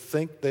 those who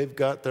think they've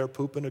got their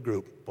poop in a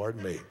group.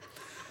 Pardon me.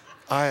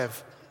 I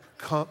have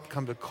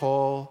come to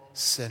call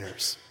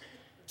sinners.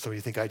 So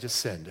you think I just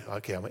sinned.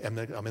 Okay, I'm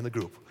in the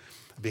group.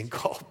 I'm being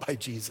called by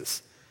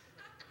Jesus.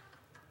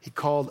 He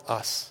called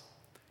us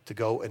to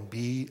go and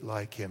be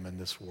like him in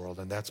this world.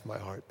 And that's my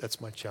heart. That's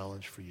my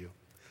challenge for you.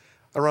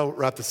 I want to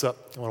wrap this up.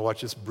 I want to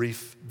watch this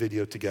brief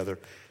video together,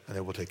 and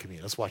then we'll take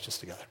communion. Let's watch this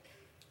together.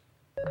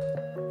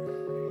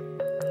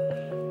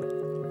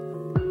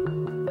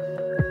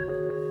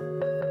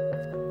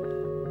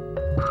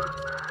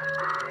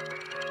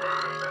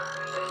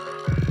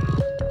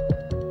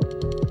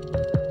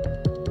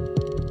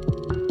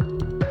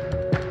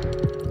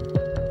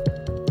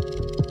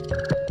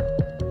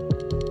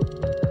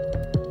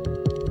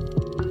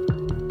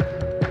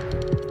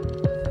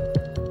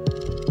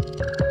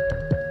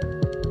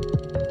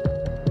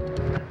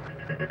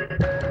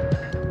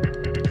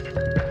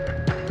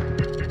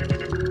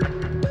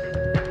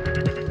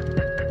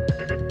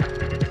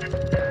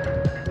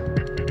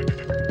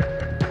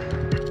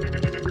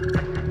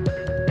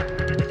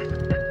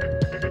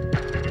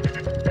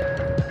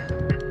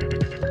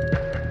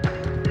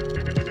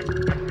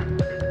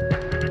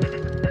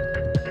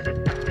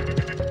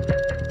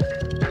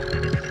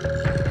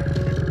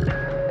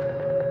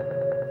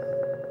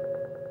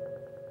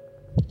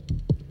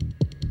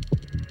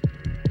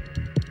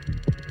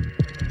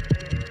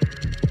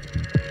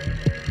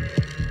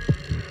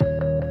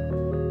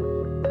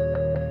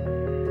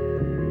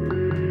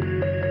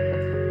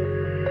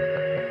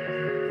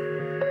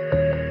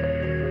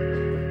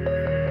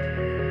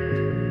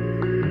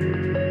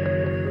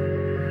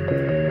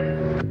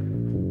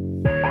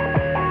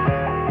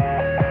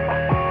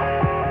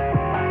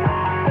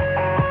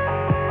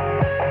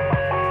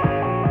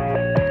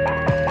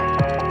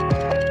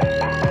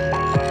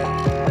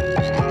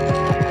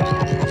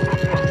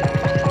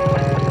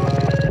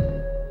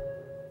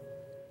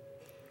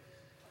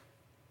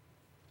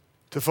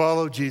 To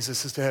follow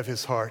Jesus is to have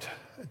his heart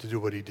and to do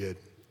what he did.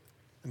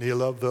 And he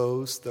loved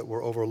those that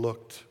were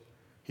overlooked.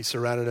 He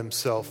surrounded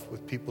himself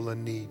with people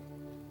in need.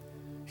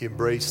 He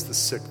embraced the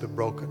sick, the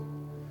broken,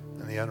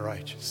 and the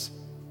unrighteous.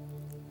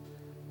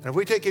 And if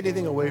we take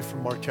anything away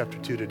from Mark chapter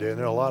 2 today, and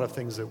there are a lot of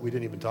things that we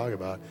didn't even talk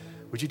about,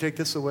 would you take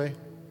this away?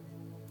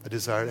 A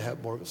desire to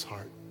have more of his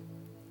heart.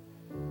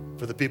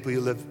 For the people you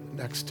live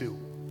next to,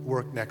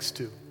 work next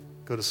to,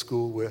 go to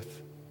school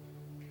with.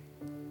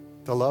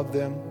 To love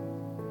them,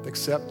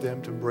 accept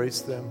them, to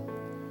embrace them,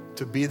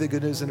 to be the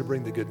good news and to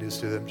bring the good news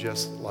to them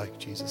just like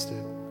Jesus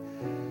did.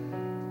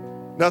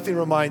 Nothing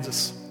reminds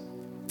us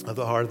of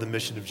the heart of the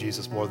mission of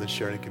Jesus more than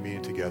sharing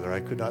communion together. I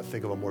could not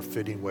think of a more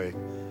fitting way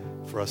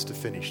for us to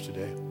finish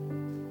today.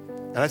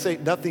 And I say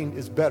nothing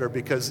is better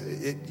because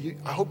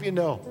I hope you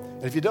know.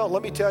 And if you don't,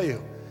 let me tell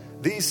you,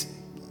 these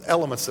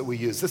elements that we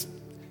use, this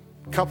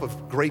cup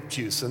of grape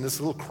juice and this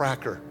little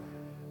cracker,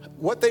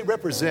 what they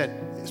represent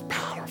is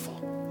powerful.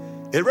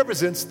 It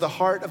represents the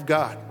heart of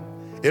God.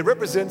 It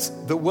represents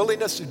the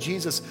willingness of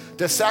Jesus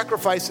to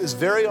sacrifice his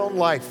very own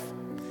life.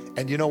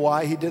 And you know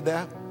why he did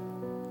that?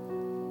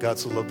 God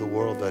so loved the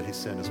world that he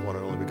sent his one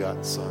and only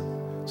begotten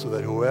Son, so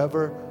that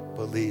whoever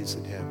believes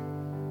in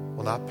him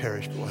will not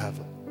perish, but will have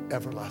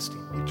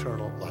everlasting,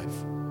 eternal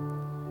life.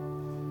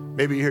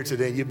 Maybe you're here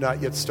today and you've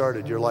not yet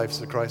started your life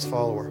as a Christ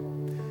follower.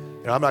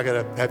 I'm not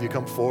going to have you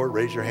come forward,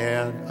 raise your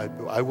hand.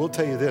 I will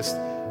tell you this.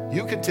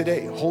 You can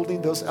today,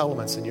 holding those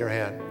elements in your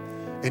hand,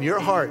 in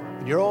your heart,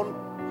 in your own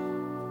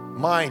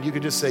mind, you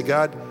can just say,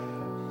 God,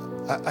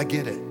 I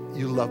get it.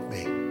 You love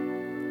me.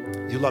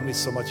 You love me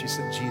so much you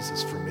sent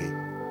Jesus for me.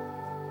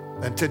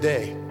 And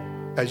today,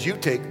 as you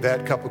take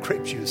that cup of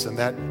grape juice and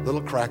that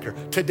little cracker,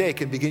 today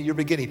can begin your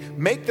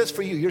beginning. Make this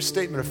for you, your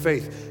statement of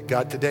faith.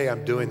 God, today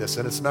I'm doing this.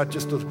 And it's not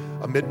just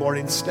a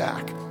mid-morning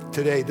stack.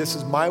 Today, this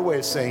is my way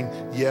of saying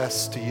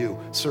yes to you,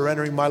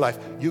 surrendering my life.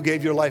 You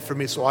gave your life for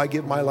me, so I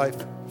give my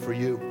life for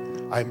you.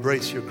 I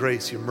embrace your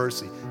grace, your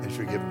mercy, and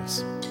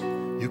forgiveness.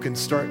 You can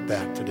start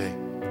that today,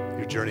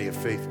 your journey of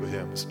faith with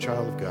him as a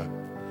child of God.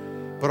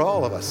 But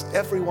all of us,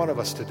 every one of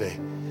us today,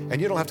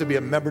 and you don't have to be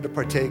a member to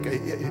partake.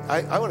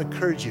 I want to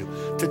encourage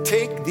you to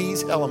take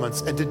these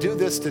elements and to do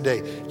this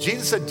today.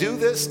 Jesus said, do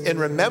this in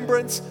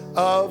remembrance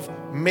of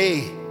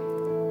me.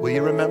 Will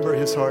you remember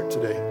his heart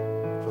today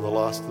for the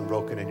lost and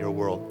broken in your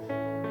world?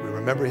 We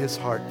remember his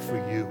heart for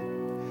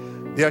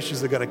you. The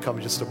ushers are going to come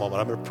in just a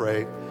moment. I'm going to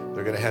pray.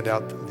 They're going to hand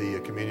out the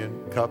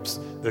communion cups.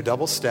 They're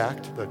double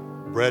stacked. The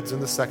bread's in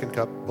the second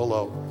cup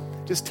below.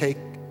 Just take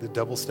the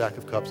double stack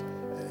of cups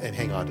and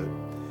hang on to it.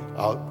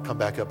 I'll come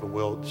back up and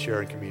we'll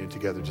share in communion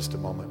together in just a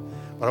moment.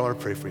 But I want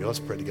to pray for you. Let's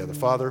pray together.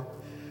 Father,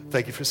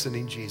 thank you for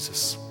sending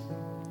Jesus.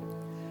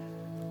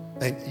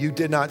 And you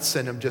did not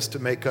send him just to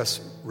make us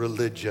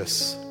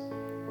religious,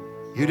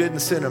 You didn't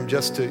send him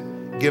just to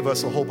give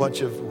us a whole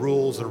bunch of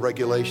rules and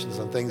regulations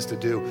and things to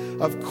do.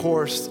 Of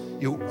course,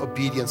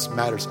 obedience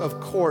matters. Of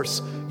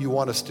course, you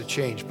want us to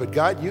change. But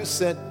God, you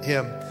sent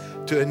him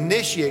to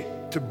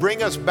initiate, to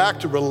bring us back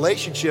to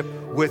relationship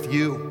with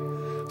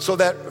you, so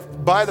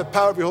that by the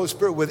power of your Holy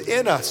Spirit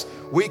within us,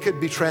 we could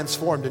be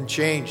transformed and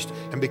changed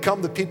and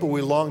become the people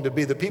we long to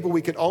be, the people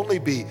we can only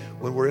be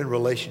when we're in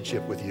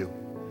relationship with you.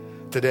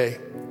 Today,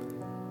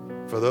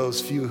 for those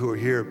few who are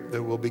here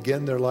that will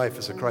begin their life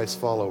as a Christ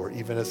follower,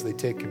 even as they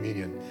take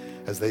communion,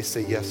 as they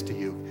say yes to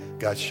you,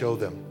 God, show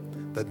them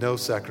that no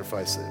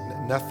sacrifice,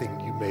 nothing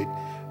you made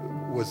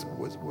was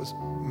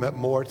meant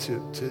more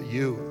to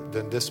you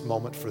than this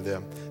moment for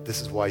them.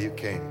 This is why you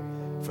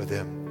came, for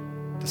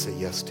them to say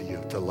yes to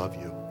you, to love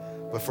you.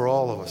 But for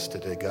all of us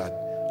today, God,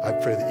 I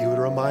pray that you would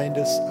remind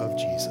us of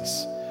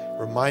Jesus,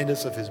 remind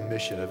us of his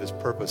mission, of his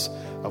purpose,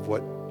 of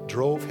what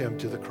drove him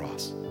to the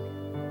cross.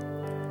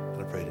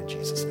 And I pray it in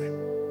Jesus' name.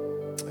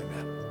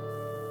 Amen.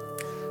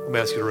 I'm going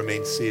to ask you to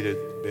remain seated.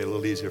 It'll be a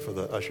little easier for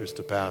the ushers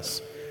to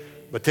pass.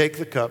 But take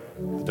the cup,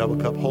 the double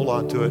cup, hold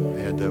on to it,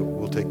 and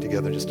we'll take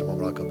together in just a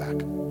moment. I'll come back.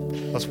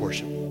 Let's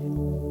worship.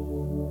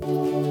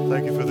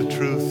 Thank you for the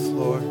truth,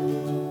 Lord.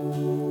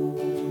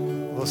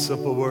 Those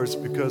simple words,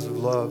 because of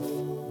love,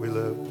 we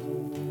live.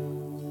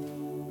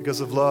 Because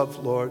of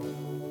love, Lord,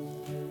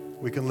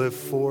 we can live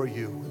for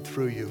you and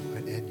through you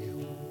and in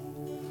you.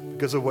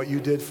 Because of what you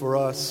did for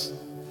us,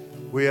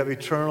 we have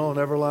eternal and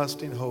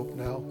everlasting hope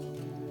now.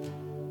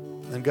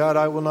 And God,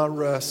 I will not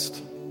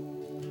rest.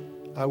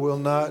 I will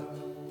not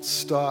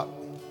stop.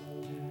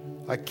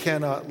 I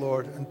cannot,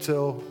 Lord,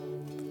 until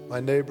my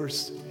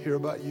neighbors hear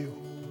about you.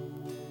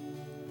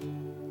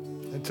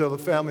 Until the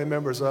family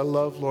members I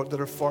love, Lord,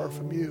 that are far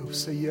from you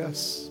say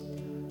yes.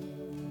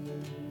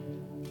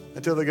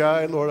 Until the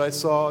guy, Lord, I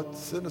saw in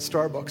a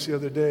Starbucks the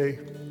other day,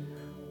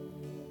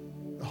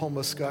 the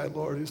homeless guy,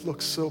 Lord, who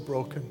looks so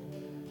broken,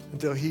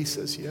 until he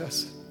says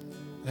yes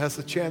and has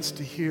the chance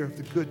to hear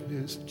the good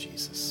news of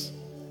Jesus.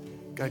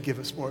 God, give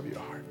us more of your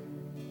heart.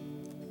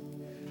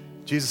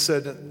 Jesus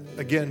said,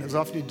 again, as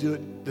often you do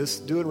it,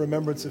 do it in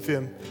remembrance of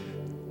him.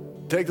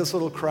 Take this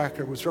little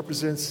cracker, which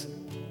represents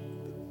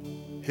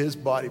his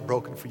body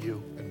broken for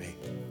you and me.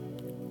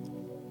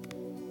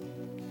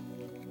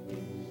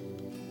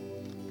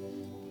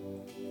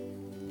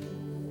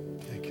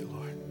 Thank you,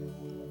 Lord.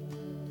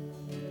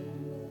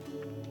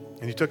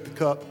 And he took the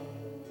cup,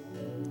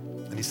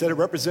 and he said it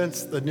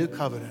represents the new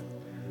covenant,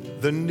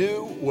 the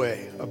new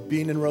way of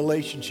being in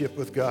relationship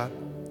with God.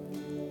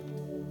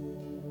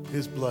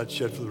 His blood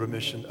shed for the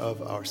remission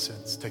of our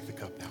sins. Take the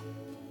cup now.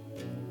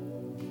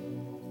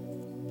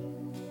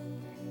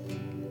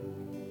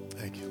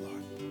 Thank you,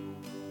 Lord.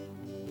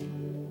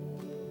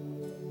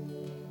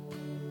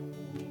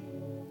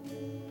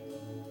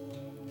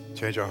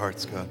 Change our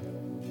hearts, God.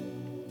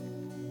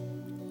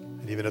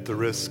 And even at the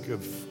risk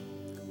of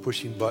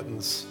pushing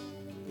buttons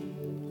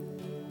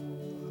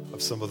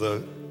of some of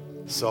the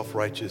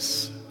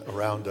self-righteous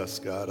around us,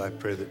 God, I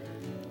pray that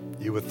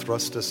you would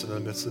thrust us in the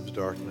midst of the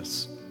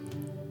darkness,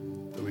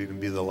 that we can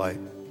be the light,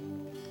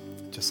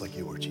 just like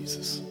you were,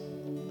 Jesus.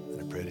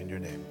 And I pray it in your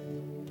name.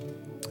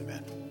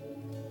 Amen.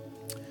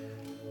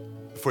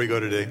 Before you go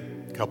today,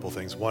 a couple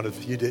things. One,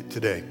 if you did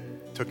today,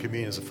 took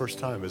communion as the first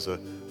time as a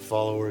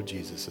follower of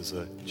Jesus, as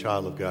a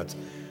child of God's,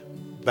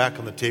 back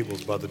on the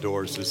tables by the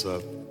doors, there's a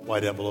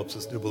white envelope,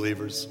 says New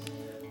Believers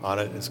on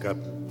it. It's got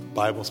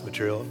Bibles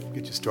material,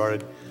 get you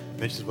started. It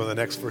mentions when the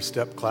next First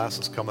Step class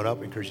is coming up.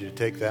 I encourage you to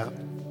take that.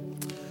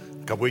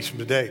 A couple weeks from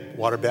today,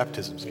 water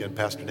baptisms. Again,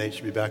 Pastor Nate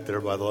should be back there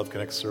by the Love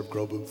Connect Serve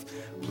Grow booth.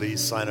 Please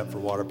sign up for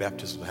water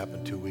baptism. It'll happen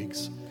in 2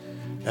 weeks.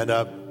 And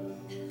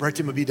prayer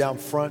team will be down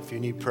front. If you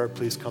need prayer,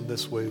 please come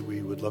this way.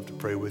 We would love to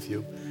pray with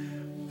you.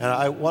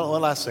 And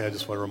one last thing I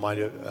just want to remind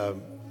you. A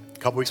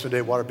couple weeks from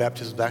today, water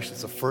baptism. Actually,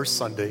 it's the first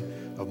Sunday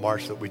of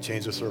March that we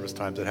change the service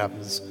times. It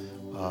happens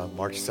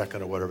March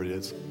 2nd or whatever it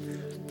is.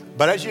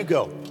 But as you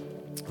go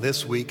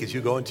this week, as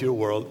you go into your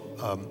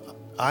world,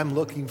 I'm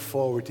looking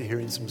forward to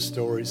hearing some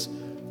stories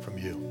from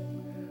you,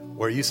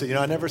 where you say,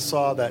 I never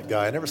saw that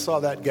guy, I never saw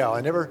that gal, I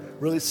never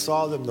really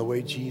saw them the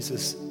way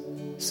Jesus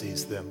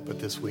sees them, but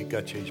this week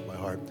God changed my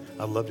heart.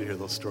 I'd love to hear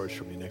those stories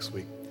from you next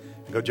week.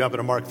 And go jump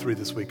into Mark 3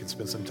 this week and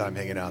spend some time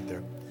hanging out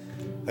there.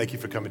 Thank you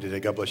for coming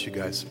today. God bless you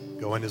guys.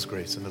 Go in his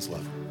grace and his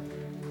love.